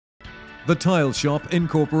The Tile Shop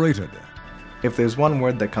Incorporated. If there's one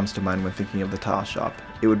word that comes to mind when thinking of the Tile Shop,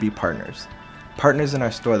 it would be partners. Partners in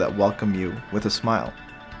our store that welcome you with a smile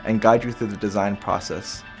and guide you through the design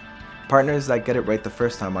process. Partners that get it right the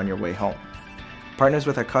first time on your way home. Partners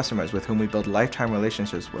with our customers with whom we build lifetime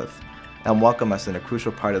relationships with and welcome us in a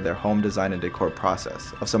crucial part of their home design and decor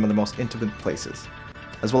process of some of the most intimate places.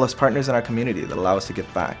 As well as partners in our community that allow us to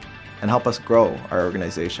give back and help us grow our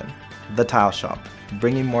organization. The Tile Shop,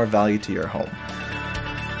 bringing more value to your home.